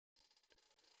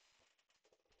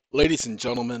Ladies and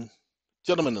gentlemen,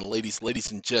 gentlemen and ladies,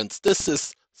 ladies and gents, this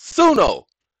is Suno.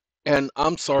 And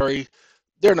I'm sorry,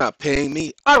 they're not paying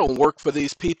me. I don't work for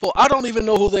these people. I don't even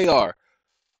know who they are.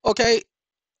 Okay?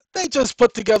 They just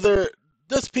put together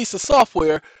this piece of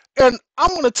software, and I'm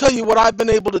going to tell you what I've been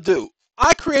able to do.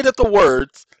 I created the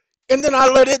words, and then I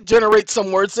let it generate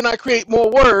some words, and I create more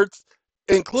words,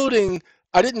 including,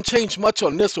 I didn't change much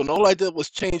on this one. All I did was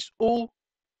change ooh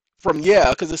from yeah,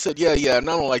 because it said yeah, yeah, and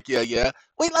I don't like yeah, yeah.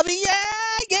 We love you,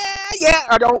 yeah, yeah, yeah.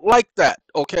 I don't like that.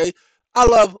 Okay, I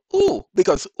love ooh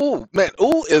because ooh, man,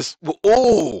 ooh is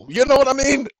ooh. You know what I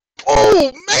mean?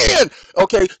 Oh man.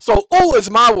 Okay, so ooh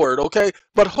is my word. Okay,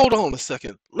 but hold on a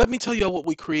second. Let me tell you what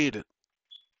we created.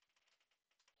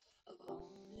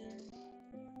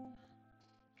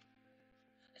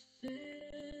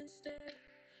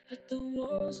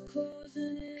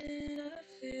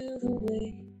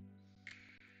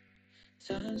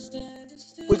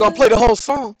 We're gonna play the whole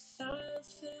song.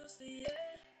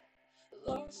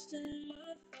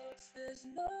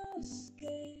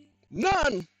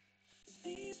 None.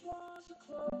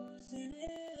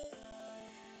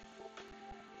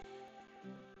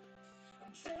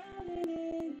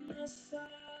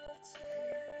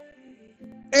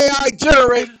 AI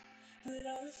generated.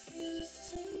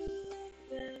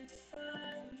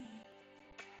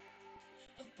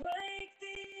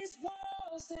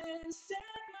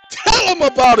 Tell them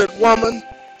about it, woman.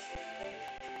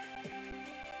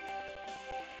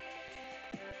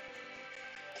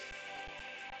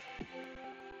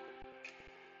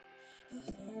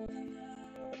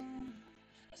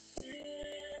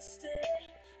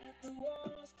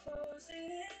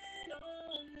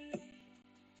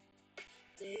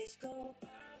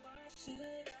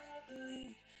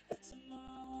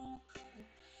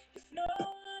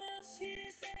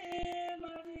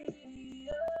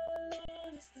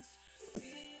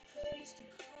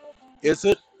 Is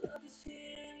it?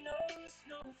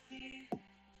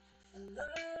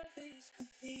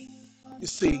 You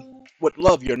see, with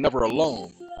love, you're never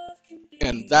alone.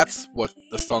 And that's what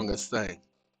the song is saying.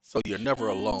 So you're never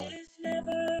alone.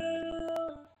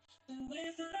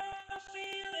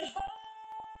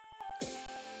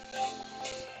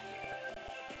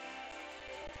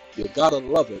 You gotta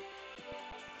love it.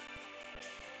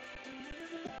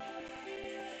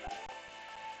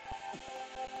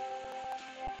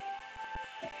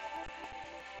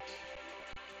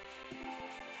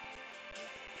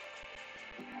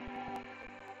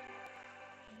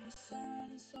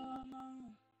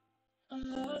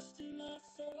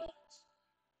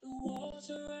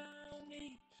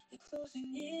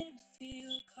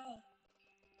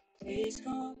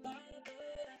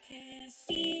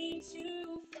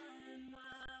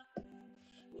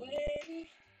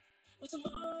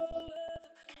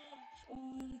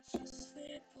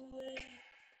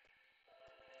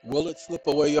 Will it slip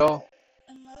away, y'all?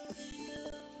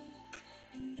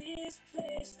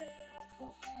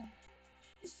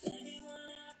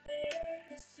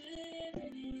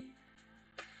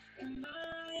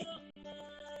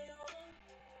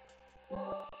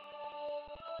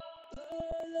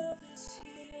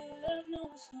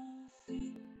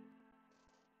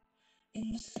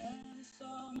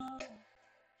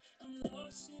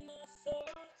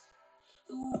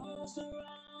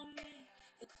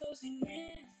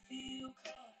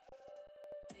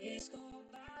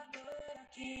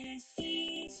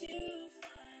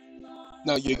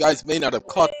 Now, you guys may not have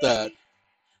caught that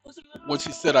when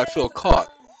she said, I feel caught.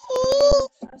 Ooh,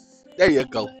 there you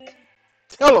go.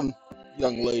 Tell them,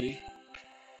 young lady.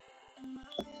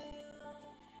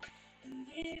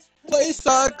 Place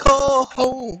I call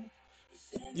home.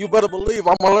 You better believe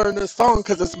I'm going to learn this song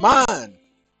because it's mine.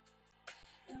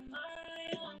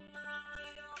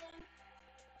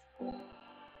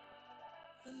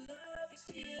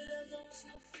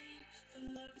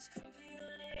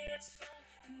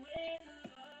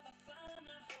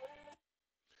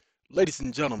 Ladies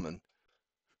and gentlemen,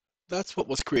 that's what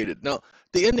was created. Now,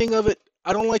 the ending of it,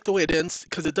 I don't like the way it ends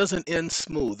because it doesn't end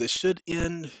smooth. It should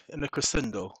end in a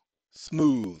crescendo,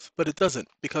 smooth, but it doesn't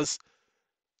because.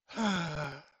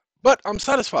 But I'm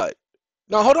satisfied.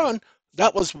 Now, hold on.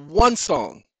 That was one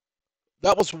song.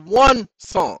 That was one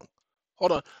song.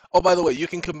 Hold on. Oh, by the way, you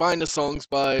can combine the songs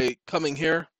by coming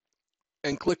here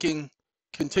and clicking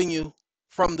continue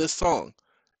from this song.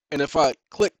 And if I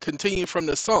click continue from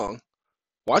this song,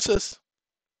 watch this,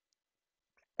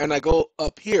 and I go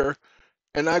up here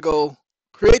and I go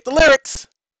create the lyrics.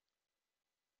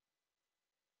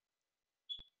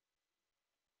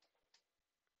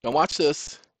 Now watch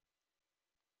this.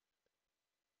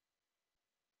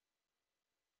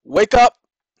 Wake up.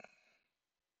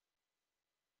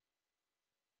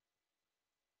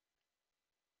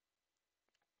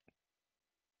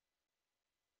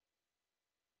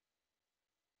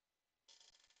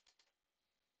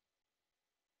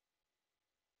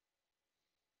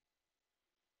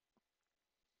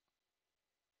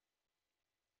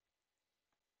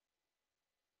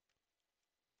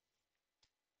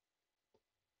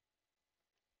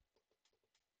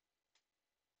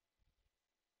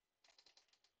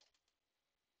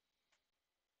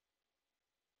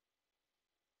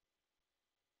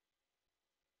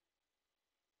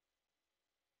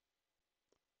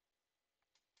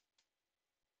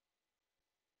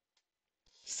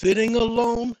 Sitting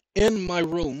alone in my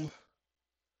room,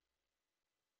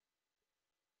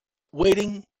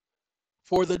 waiting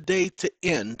for the day to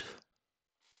end,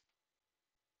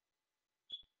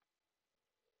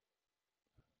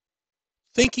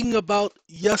 thinking about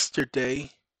yesterday,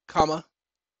 comma,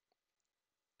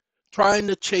 trying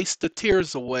to chase the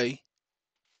tears away.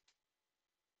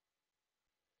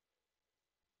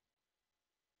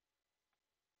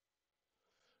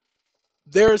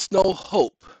 There's no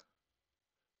hope,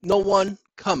 no one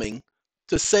coming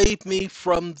to save me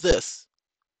from this.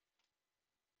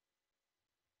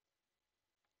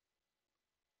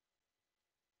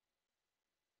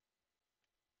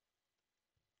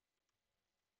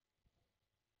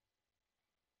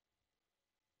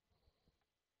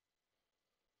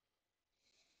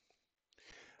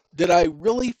 Did I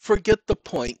really forget the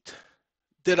point?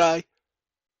 Did I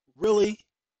really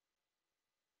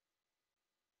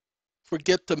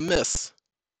forget to miss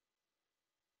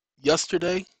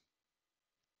yesterday?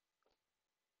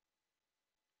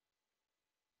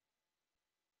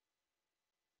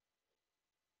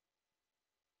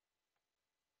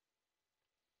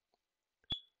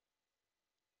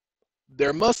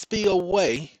 There must be a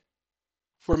way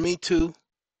for me to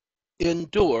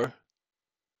endure.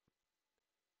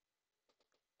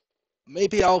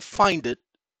 Maybe I'll find it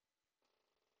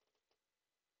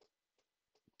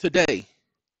today.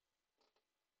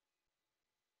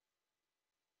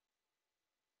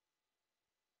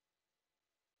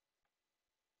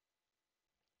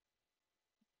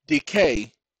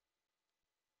 Decay.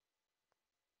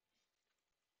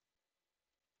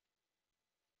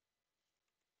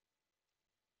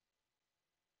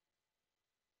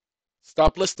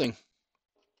 Stop listening.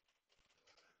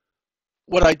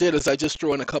 What I did is I just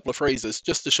threw in a couple of phrases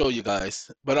just to show you guys,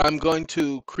 but I'm going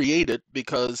to create it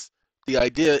because the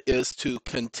idea is to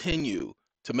continue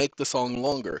to make the song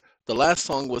longer. The last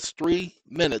song was 3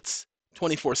 minutes,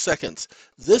 24 seconds.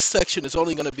 This section is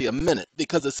only going to be a minute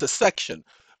because it's a section,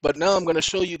 but now I'm going to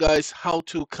show you guys how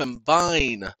to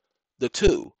combine the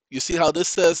two. You see how this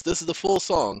says this is the full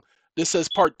song. This says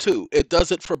part 2. It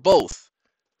does it for both.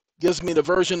 Gives me the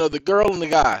version of the girl and the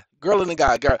guy. Girl and the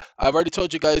guy. Girl. I've already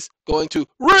told you guys going to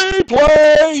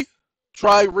replay.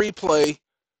 Try replay.io.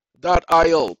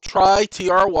 Try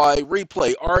TRY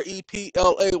replay.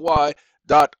 REPLAY.io.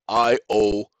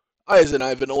 I as in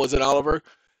Ivan, O as in Oliver.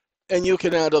 And you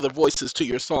can add other voices to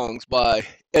your songs by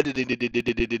editing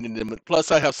them. Plus,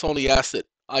 I have Sony Asset.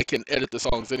 I can edit the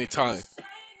songs anytime.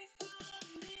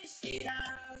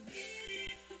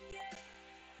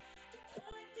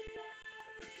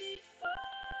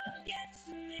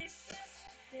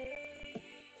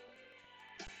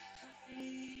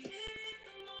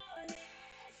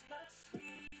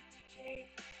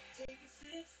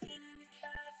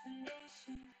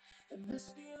 There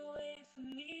must be a way for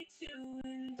me to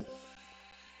endure.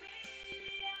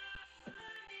 Maybe I'll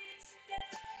find it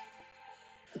today.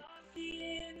 Coffee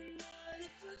in the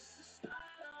morning puts a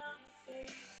smile on my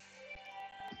face.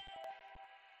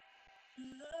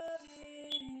 Love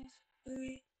is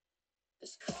real.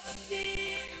 There's coffee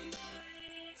in the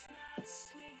morning, it's not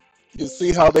sweet. You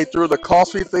see how they threw the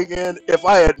coffee thing in? If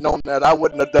I had known that, I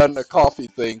wouldn't have done the coffee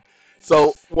thing.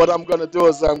 So what I'm gonna do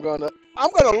is I'm gonna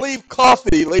leave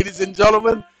coffee, ladies and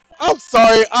gentlemen. I'm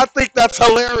sorry. I think that's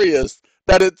hilarious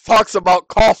that it talks about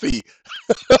coffee.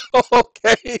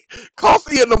 Okay,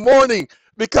 coffee in the morning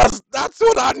because that's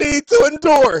what I need to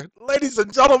endure, ladies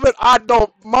and gentlemen. I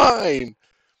don't mind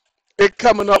it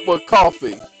coming up with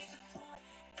coffee.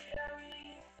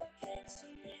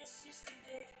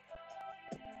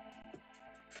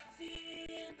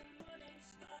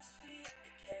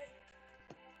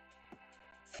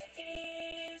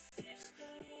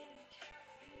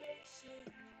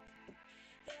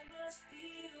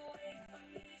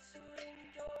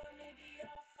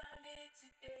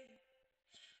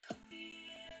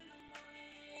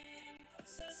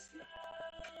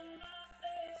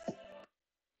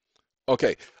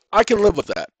 Okay, I can live with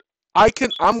that. I'm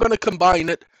going to combine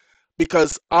it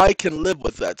because I can live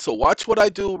with that. So watch what I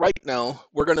do right now.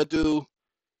 We're going to do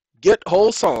get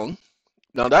whole song.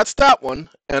 Now that's that one.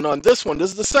 And on this one, this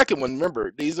is the second one.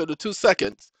 Remember, these are the 2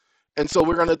 seconds. And so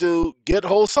we're going to do get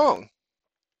whole song.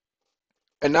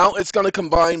 And now it's going to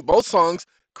combine both songs,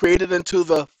 create it into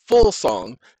the full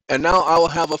song. And now I will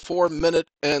have a 4 minute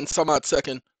and some odd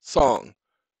second song.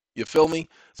 You feel me?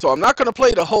 So I'm not going to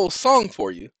play the whole song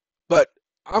for you, but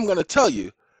I'm going to tell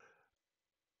you.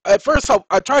 At first,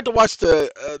 I tried to watch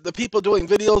the people doing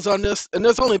videos on this, and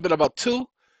there's only been about 2,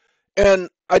 and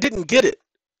I didn't get it.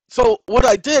 So what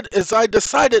I did is I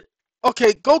decided,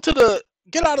 okay,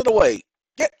 get out of the way.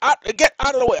 Get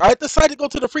out of the way. I decided to go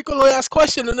to the frequently asked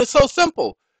question, and it's so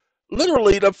simple.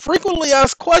 Literally, the frequently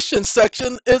asked questions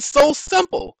section is so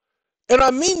simple. And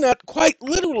I mean that quite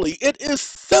literally. It is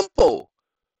simple.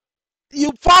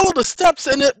 You follow the steps,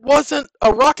 and it wasn't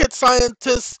a rocket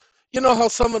scientist. You know how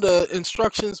some of the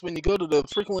instructions when you go to the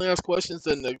frequently asked questions,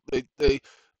 and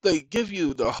they give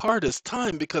you the hardest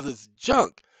time because it's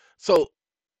junk. So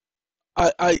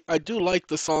I do like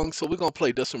the song, so we're gonna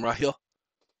play this one right here. I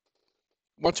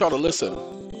want y'all to listen.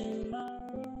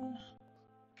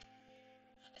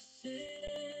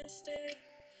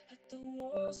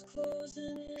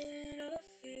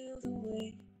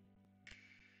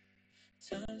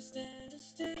 Time standing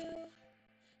still,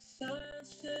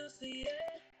 silence fills the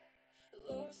air.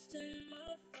 Lost in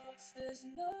my thoughts, there's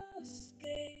no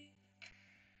escape.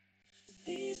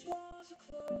 These walls are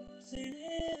closing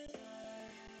in.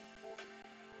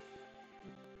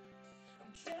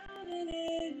 I'm drowning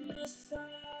in my solitude,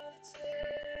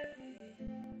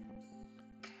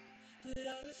 but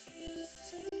I refuse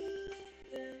to let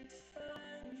them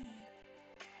find me.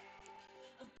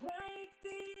 I break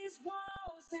these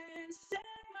walls and set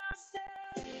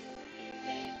myself.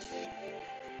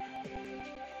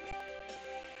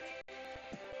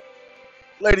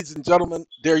 Ladies and gentlemen,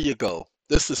 there you go.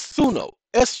 This is Suno,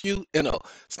 Suno.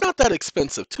 It's not that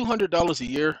expensive, $200 a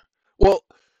year. Well,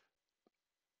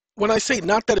 when I say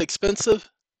not that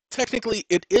expensive, technically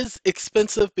it is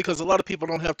expensive because a lot of people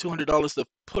don't have $200 to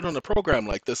put on a program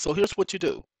like this. So here's what you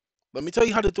do. Let me tell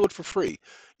you how to do it for free.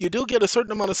 You do get a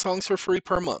certain amount of songs for free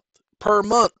per month. Per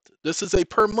month. This is a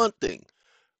per month thing.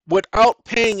 Without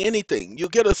paying anything, you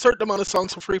get a certain amount of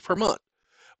songs for free per month.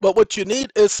 But what you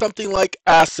need is something like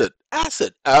acid,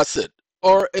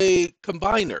 or a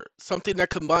combiner, something that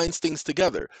combines things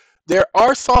together. There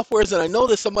are softwares, and I know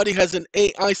that somebody has an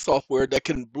AI software that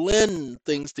can blend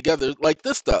things together like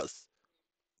this does.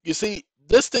 You see,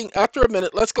 this thing, after a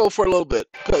minute, let's go for a little bit,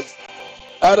 because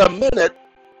at a minute,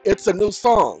 it's a new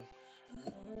song.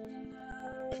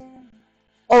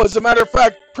 Oh, as a matter of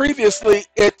fact, previously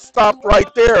it stopped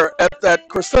right there at that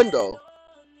crescendo.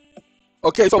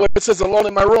 Okay, so when it says Alone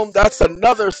in My Room, that's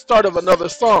another start of another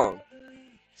song.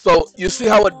 So you see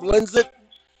how it blends it?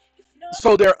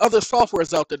 So there are other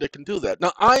softwares out there that can do that.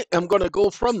 Now I am going to go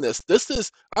from this.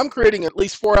 I'm creating at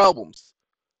least 4 albums.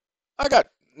 I got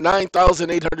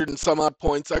 9,800 and some odd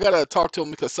points. I got to talk to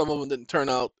them because some of them didn't turn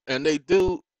out. And they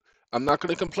do, I'm not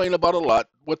going to complain about a lot.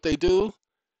 What they do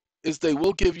is they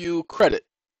will give you credit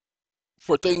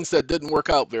for things that didn't work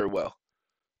out very well.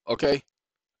 Okay?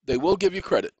 They will give you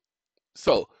credit.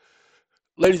 So,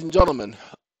 ladies and gentlemen,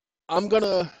 I'm going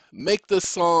to make this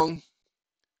song.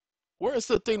 Where's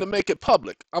the thing to make it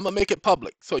public? I'm going to make it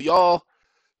public. So, y'all,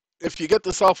 if you get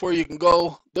the software, you can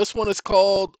go. This one is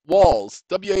called Walls,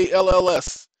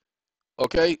 Walls.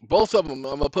 Okay, both of them.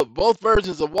 I'm going to put both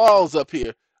versions of Walls up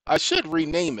here. I should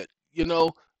rename it,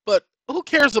 but who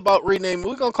cares about renaming?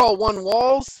 We're going to call one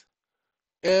Walls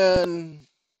and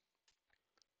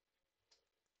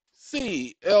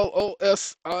CLOSING,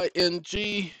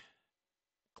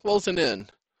 closing in.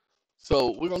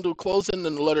 So we're going to do closing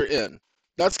and the letter N.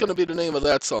 That's going to be the name of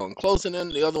that song. Closing in,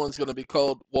 the other one's going to be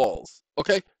called Walls.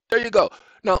 Okay, there you go.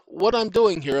 Now, what I'm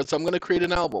doing here is I'm going to create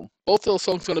an album. Both those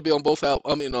songs are going to be on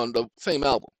on the same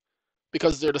album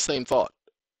because they're the same thought.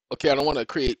 Okay, I don't want to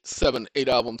create 7, 8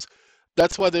 albums.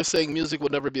 That's why they're saying music will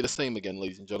never be the same again,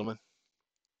 ladies and gentlemen.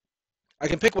 I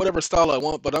can pick whatever style I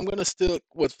want, but I'm going to stick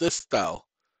with this style.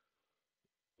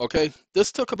 Okay,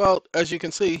 this took about, as you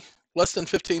can see, less than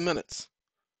 15 minutes.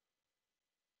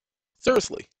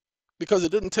 Seriously, because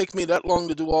it didn't take me that long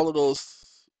to do all of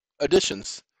those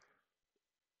additions.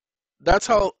 That's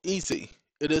how easy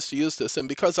it is to use this. And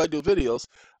because I do videos,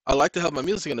 I like to have my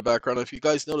music in the background. If you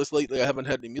guys notice lately, I haven't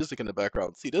had any music in the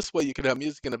background. See, this way you can have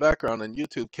music in the background and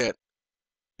YouTube can't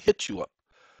hit you up.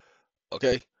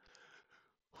 Okay?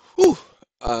 Whew.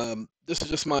 This is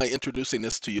just my introducing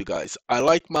this to you guys. I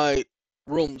like my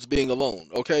rooms being alone.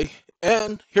 Okay?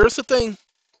 And here's the thing.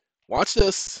 Watch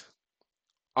this.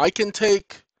 I can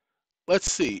take, let's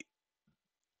see.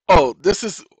 Oh, this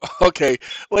is okay,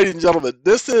 ladies and gentlemen.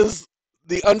 This is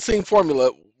the unseen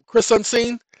formula. Chris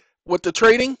Unseen with the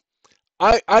trading.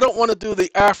 I don't want to do the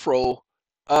Afro.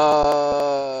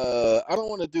 I don't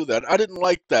want to do that. I didn't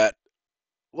like that.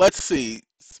 Let's see.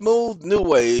 Smooth new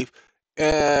wave,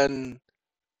 and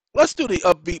let's do the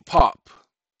upbeat pop.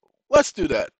 Let's do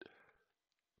that.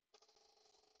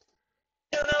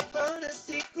 On a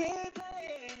secret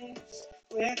place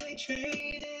where they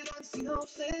traded on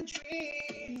hopes and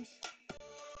dreams.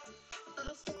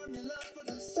 A formula for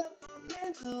the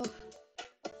supplemental.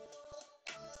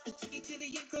 A key to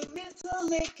the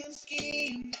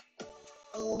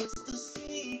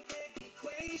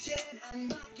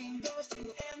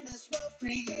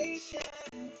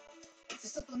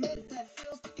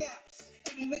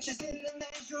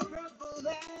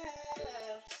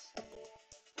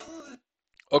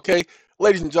Okay,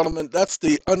 ladies and gentlemen, that's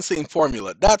the unseen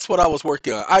formula. That's what I was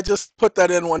working on. I just put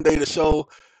that in one day to show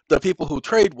the people who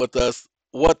trade with us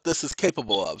what this is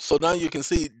capable of. So now you can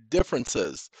see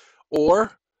differences.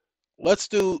 Or let's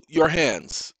do your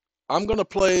hands. I'm going to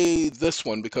play this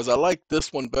one because I like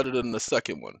this one better than the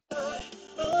second one.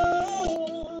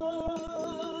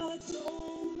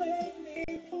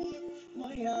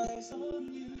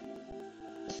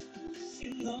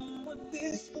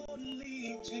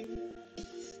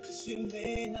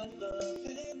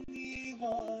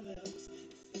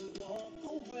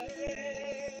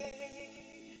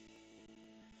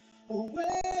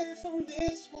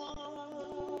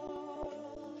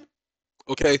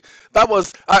 Okay, that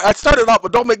was I started off,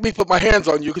 but don't make me put my hands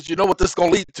on you because you know what this is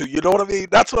gonna lead to. You know what I mean?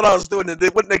 That's what I was doing, and they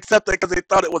wouldn't accept it because they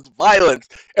thought it was violence.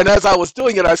 And as I was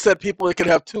doing it, I said people it could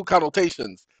have two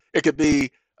connotations. It could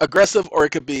be aggressive or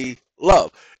it could be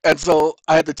love. And so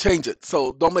I had to change it.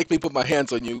 So don't make me put my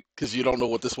hands on you because you don't know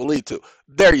what this will lead to.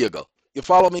 There you go. You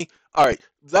follow me? All right.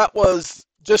 That was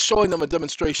just showing them a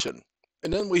demonstration.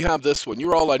 And then we have this one.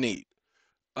 You're all I need.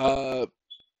 Uh,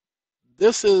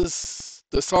 this is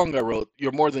the song I wrote.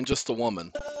 You're more than just a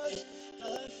woman.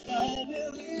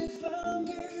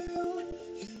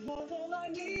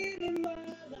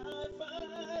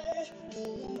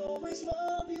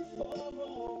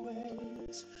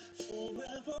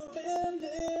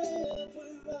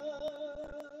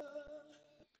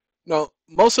 Now,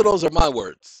 most of those are my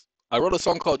words. I wrote a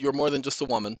song called You're More Than Just a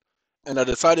Woman, and I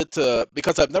decided to,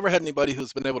 because I've never had anybody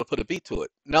who's been able to put a beat to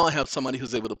it. Now I have somebody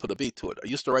who's able to put a beat to it. I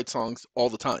used to write songs all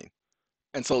the time.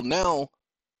 And so now,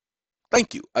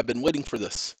 thank you. I've been waiting for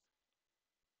this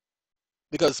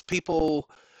because people,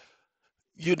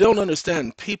 you don't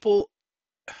understand. People,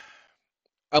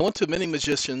 I went to many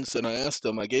magicians and I asked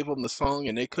them, I gave them the song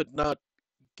and they could not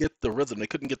get the rhythm. They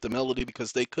couldn't get the melody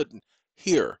because they couldn't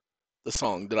hear the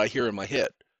song that I hear in my head.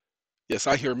 Yes,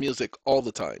 I hear music all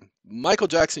the time. Michael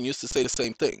Jackson used to say the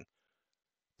same thing,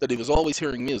 that he was always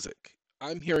hearing music.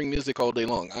 I'm hearing music all day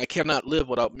long. I cannot live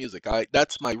without music.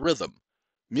 That's my rhythm.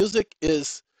 Music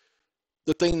is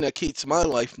the thing that keeps my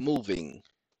life moving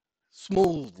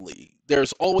smoothly.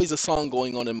 There's always a song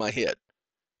going on in my head.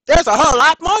 There's a whole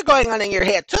lot more going on in your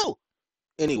head too.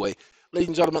 Anyway, ladies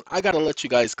and gentlemen, I gotta let you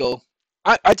guys go.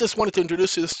 I just wanted to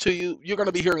introduce this to you. You're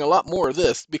gonna be hearing a lot more of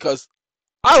this because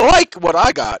I like what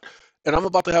I got, and I'm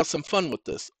about to have some fun with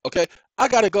this. Okay, I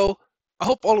gotta go. I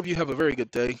hope all of you have a very good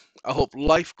day. I hope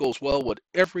life goes well with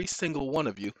every single one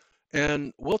of you,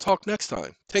 and we'll talk next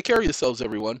time. Take care of yourselves,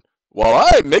 everyone. While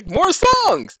I make more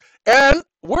songs, and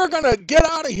we're gonna get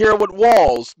out of here with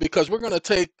walls because we're gonna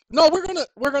take. No,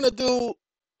 we're gonna do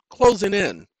closing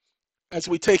in as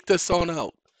we take this on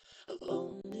out.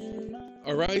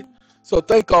 All right. So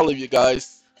thank all of you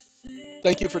guys.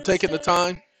 Thank you for taking the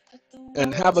time,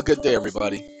 and have a good day,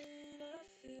 everybody.